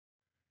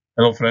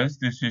Hello friends,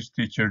 this is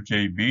teacher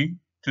JB.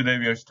 Today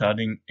we are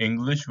studying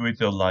English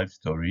with a life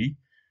story,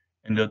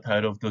 and the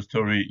title of the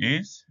story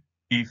is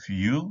If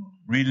You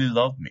Really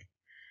Love Me.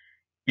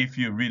 If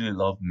you really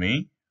love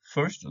me,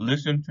 first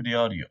listen to the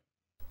audio.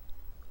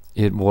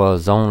 It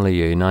was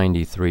only a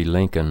 '93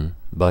 Lincoln,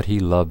 but he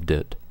loved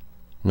it.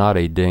 Not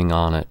a ding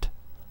on it.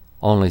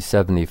 Only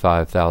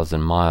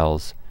 75,000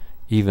 miles,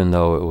 even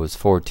though it was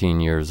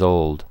 14 years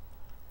old.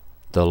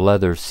 The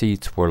leather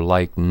seats were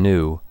like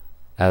new,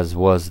 as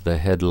was the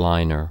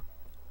headliner.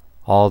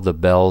 All the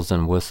bells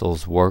and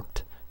whistles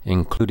worked,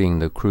 including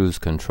the cruise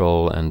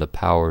control and the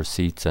power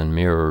seats and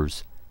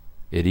mirrors.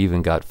 It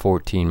even got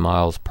 14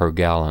 miles per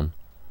gallon.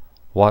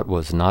 What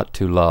was not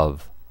to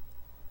love?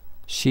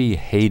 She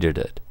hated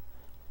it.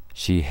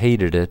 She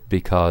hated it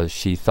because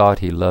she thought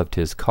he loved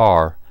his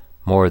car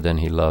more than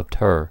he loved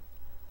her.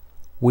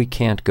 We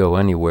can't go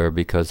anywhere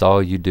because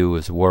all you do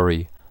is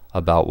worry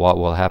about what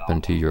will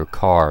happen to your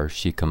car,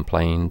 she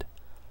complained.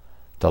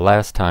 The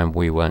last time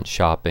we went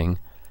shopping,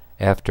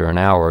 after an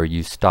hour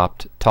you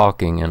stopped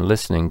talking and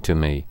listening to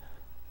me.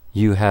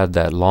 You had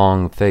that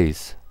long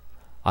face.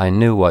 I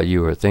knew what you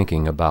were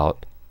thinking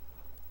about.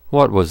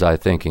 What was I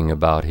thinking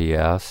about? He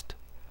asked.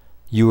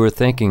 You were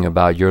thinking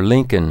about your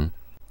Lincoln,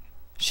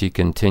 she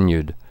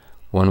continued.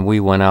 When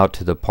we went out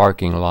to the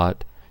parking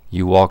lot,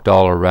 you walked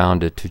all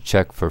around it to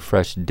check for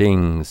fresh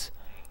dings.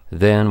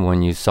 Then,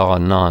 when you saw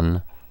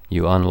none,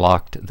 you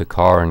unlocked the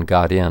car and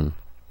got in.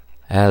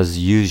 As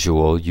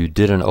usual, you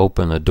didn't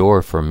open the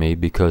door for me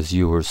because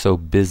you were so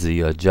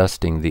busy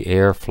adjusting the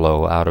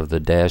airflow out of the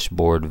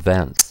dashboard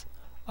vents.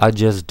 I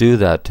just do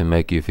that to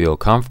make you feel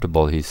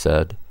comfortable, he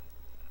said.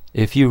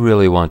 If you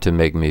really want to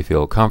make me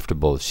feel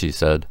comfortable, she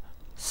said,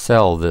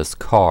 sell this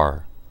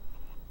car.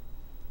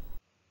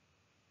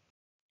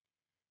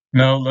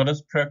 Now let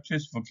us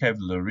practice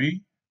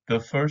vocabulary. The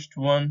first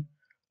one,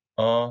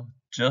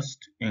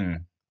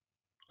 adjusting.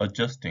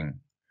 Adjusting.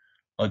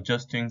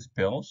 Adjusting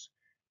spells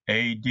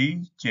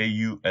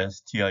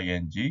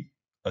ADJUSTING.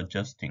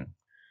 Adjusting.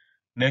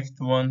 Next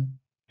one,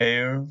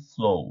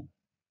 airflow.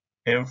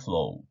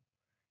 Airflow.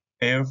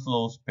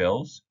 Airflow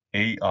spells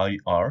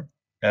AIRFLOW,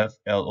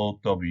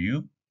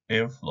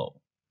 airflow.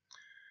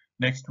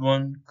 Next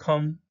one,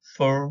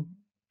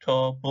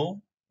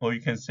 comfortable, or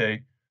you can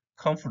say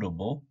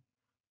comfortable.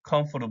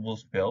 Comfortable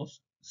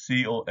spells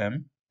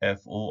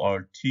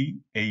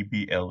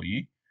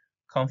COMFORTABLE,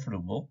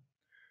 comfortable.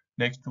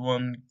 Next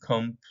one,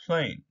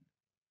 complain.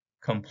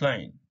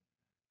 Complain.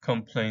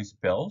 Complain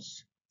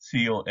spells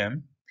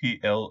COMPLAIN,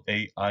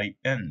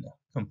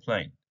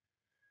 complain.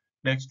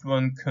 Next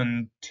one,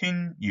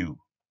 continue.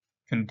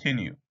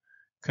 Continue.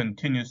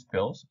 Continue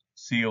spells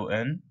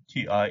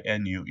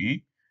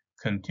CONTINUE,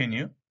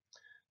 continue.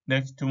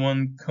 Next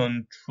one,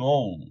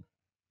 control.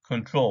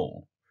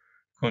 Control.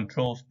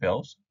 Control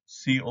spells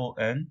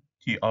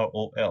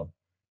CONTROL,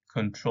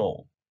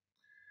 control.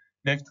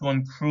 Next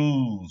one,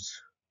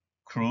 cruise.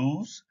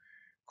 Cruise.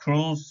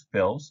 Cruise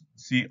spells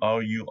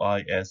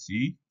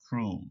CRUISE,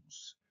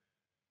 cruise.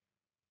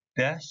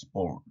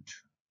 Dashboard.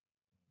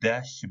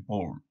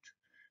 Dashboard.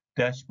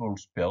 Dashboard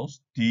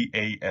spells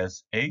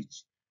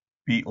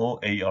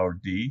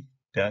DASHBOARD,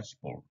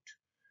 dashboard.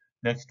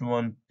 Next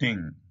one,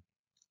 ding.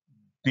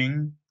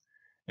 Ding,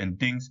 and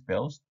ding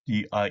spells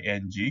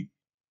DING,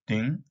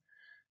 ding.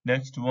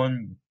 Next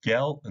one,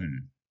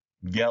 gallon.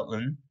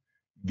 Gallon.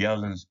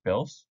 Gallon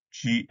spells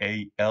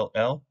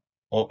GALLON,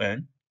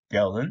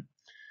 gallon.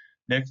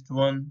 Next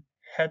one,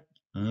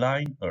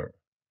 headliner.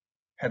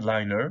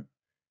 Headliner.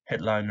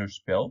 Headliner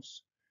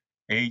spells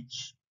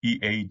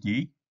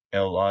HEADLINER,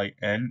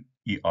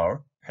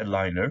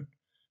 headliner.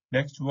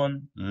 Next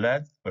one,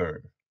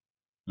 leather.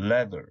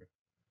 Leather.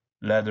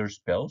 Leather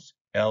spells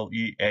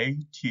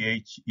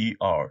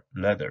LEATHER,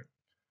 leather.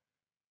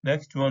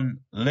 Next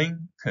one,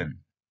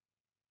 Lincoln.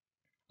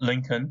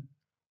 Lincoln.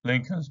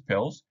 Lincoln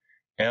spells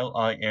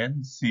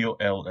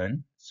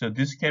LINCOLN. So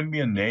this can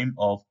be a name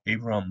of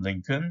Abraham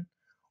Lincoln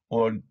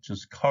or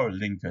just Carl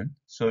Lincoln.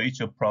 So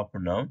it's a proper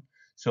noun.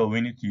 So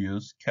we need to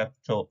use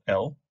capital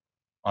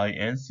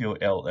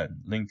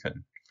LINCOLN,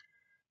 Lincoln.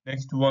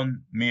 Next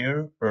one,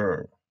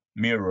 mirror.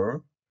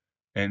 Mirror,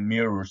 and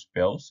mirror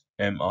spells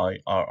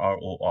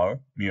MIRROR,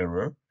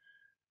 mirror.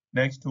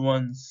 Next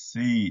one,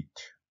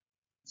 seat.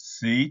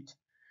 Seat.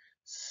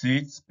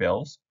 Seat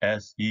spells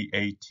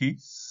SEAT,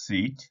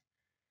 seat.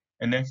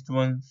 And next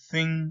one,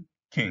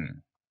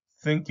 thinking.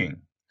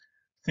 Thinking.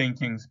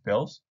 Thinking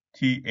spells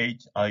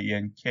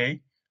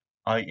THINKING,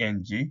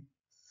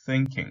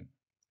 thinking.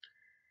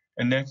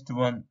 And next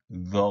one,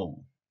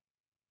 though.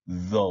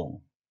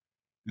 Though.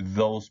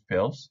 Though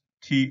spells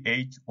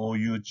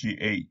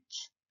THOUGH,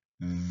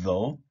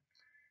 though.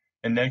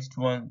 And next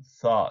one,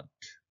 thought.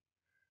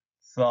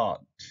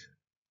 Thought.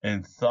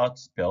 And thought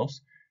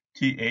spells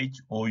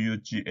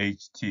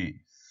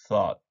THOUGHT,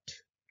 thought.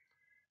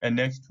 And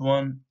next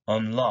one,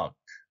 unlock.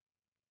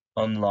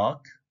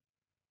 Unlock.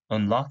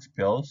 Unlock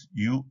spells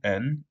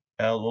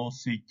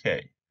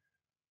UNLOCK,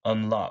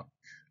 unlock.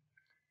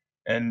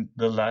 And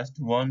the last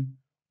one,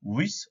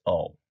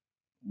 whistle.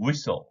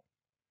 Whistle.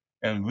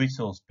 and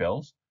whistle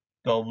spells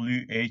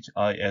W-H-I-S-T-L-E,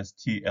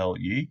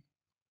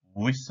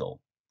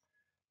 whistle.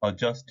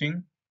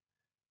 Adjusting,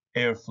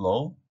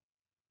 airflow,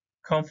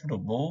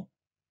 comfortable,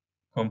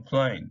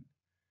 complain,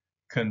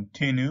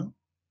 continue,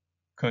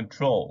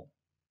 control,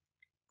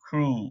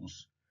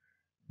 cruise,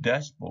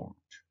 dashboard,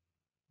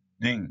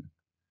 ding,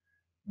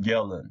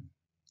 gallon,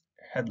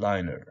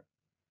 headliner,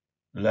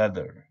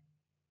 leather,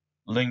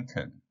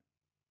 Lincoln,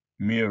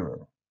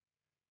 mirror,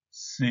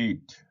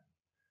 seat,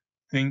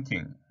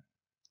 thinking,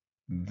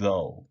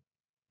 though,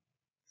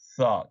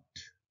 thought,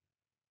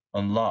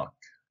 unlock,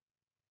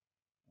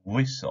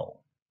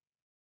 whistle.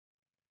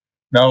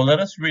 Now let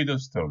us read the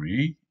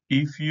story,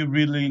 If You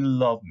Really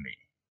Love Me.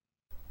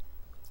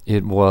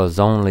 It was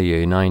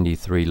only a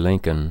 93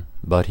 Lincoln,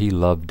 but he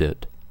loved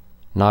it.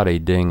 Not a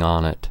ding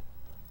on it.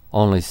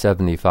 Only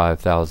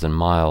 75,000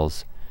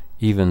 miles,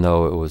 even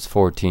though it was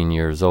 14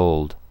 years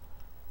old.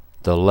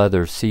 The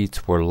leather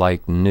seats were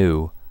like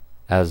new,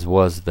 as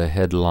was the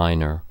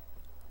headliner.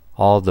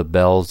 All the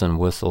bells and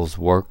whistles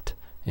worked,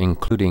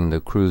 including the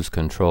cruise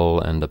control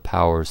and the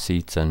power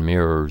seats and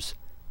mirrors.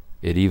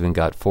 It even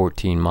got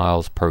 14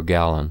 miles per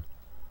gallon.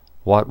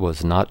 What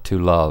was not to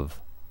love?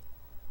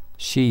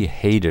 She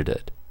hated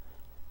it.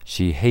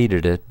 She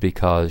hated it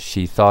because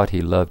she thought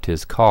he loved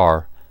his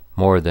car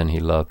more than he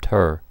loved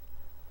her.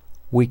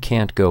 We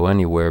can't go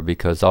anywhere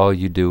because all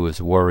you do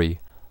is worry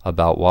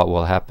about what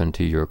will happen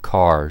to your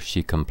car,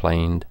 she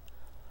complained.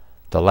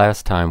 The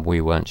last time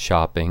we went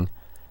shopping,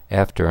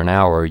 after an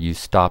hour you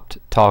stopped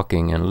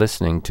talking and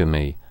listening to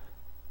me.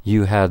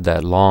 You had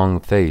that long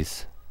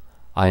face.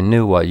 I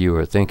knew what you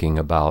were thinking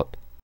about.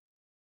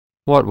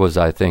 What was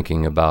I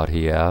thinking about?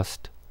 He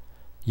asked.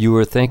 You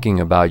were thinking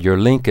about your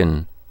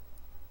Lincoln,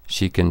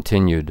 she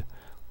continued.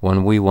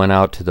 When we went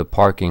out to the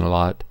parking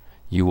lot,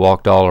 you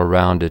walked all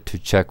around it to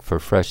check for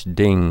fresh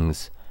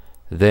dings.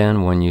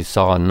 Then, when you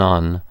saw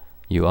none,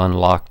 you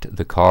unlocked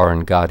the car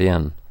and got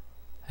in.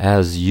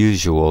 As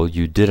usual,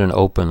 you didn't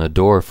open the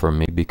door for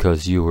me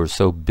because you were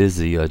so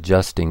busy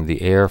adjusting the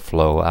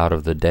airflow out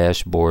of the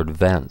dashboard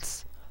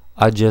vents.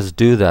 I just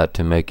do that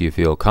to make you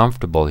feel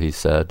comfortable, he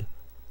said.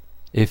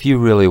 If you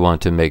really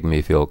want to make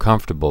me feel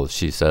comfortable,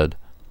 she said,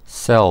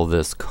 sell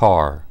this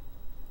car.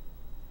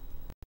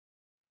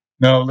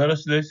 Now let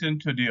us listen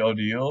to the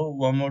audio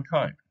one more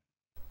time.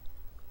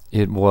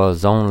 It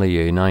was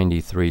only a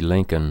 93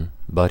 Lincoln,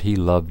 but he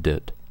loved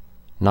it.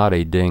 Not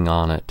a ding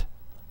on it.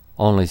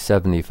 Only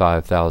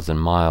 75,000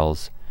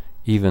 miles,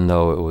 even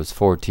though it was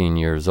 14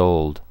 years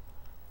old.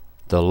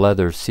 The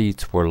leather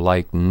seats were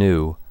like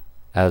new,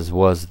 as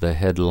was the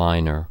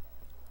headliner.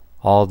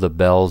 All the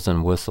bells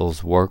and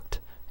whistles worked,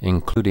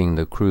 including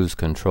the cruise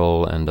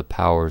control and the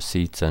power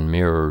seats and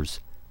mirrors.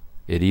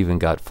 It even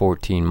got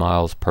 14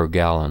 miles per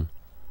gallon.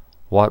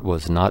 What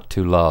was not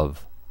to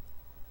love?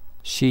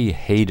 She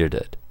hated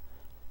it.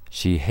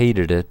 She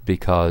hated it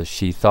because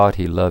she thought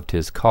he loved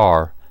his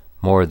car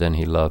more than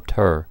he loved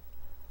her.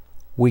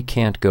 We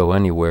can't go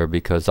anywhere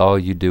because all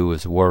you do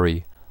is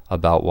worry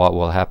about what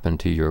will happen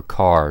to your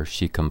car,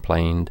 she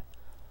complained.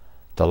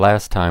 The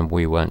last time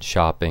we went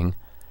shopping,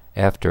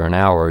 after an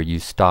hour you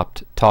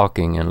stopped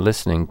talking and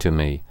listening to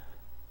me.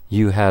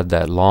 You had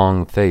that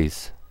long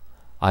face.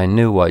 I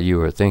knew what you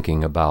were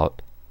thinking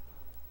about.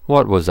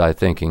 What was I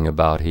thinking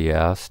about? He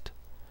asked.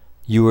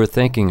 You were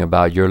thinking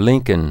about your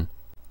Lincoln,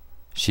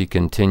 she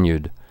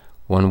continued.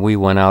 When we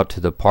went out to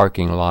the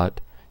parking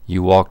lot,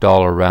 you walked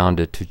all around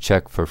it to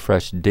check for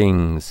fresh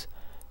dings.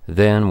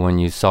 Then, when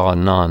you saw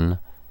none,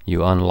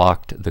 you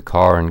unlocked the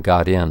car and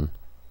got in.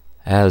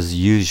 As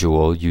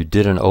usual, you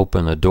didn't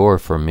open the door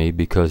for me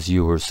because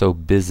you were so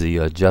busy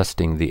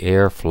adjusting the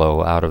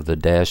airflow out of the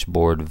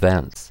dashboard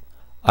vents.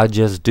 I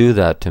just do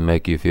that to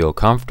make you feel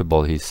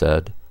comfortable, he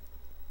said.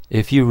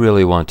 If you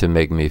really want to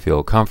make me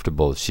feel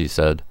comfortable, she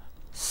said,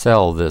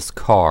 sell this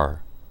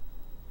car.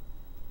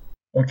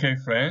 Okay,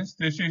 friends,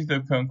 this is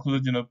the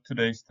conclusion of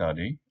today's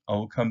study. I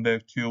will come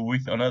back to you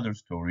with another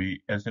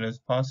story as soon as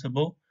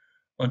possible.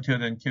 Until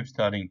then, keep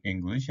studying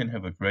English and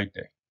have a great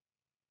day.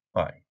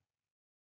 Bye.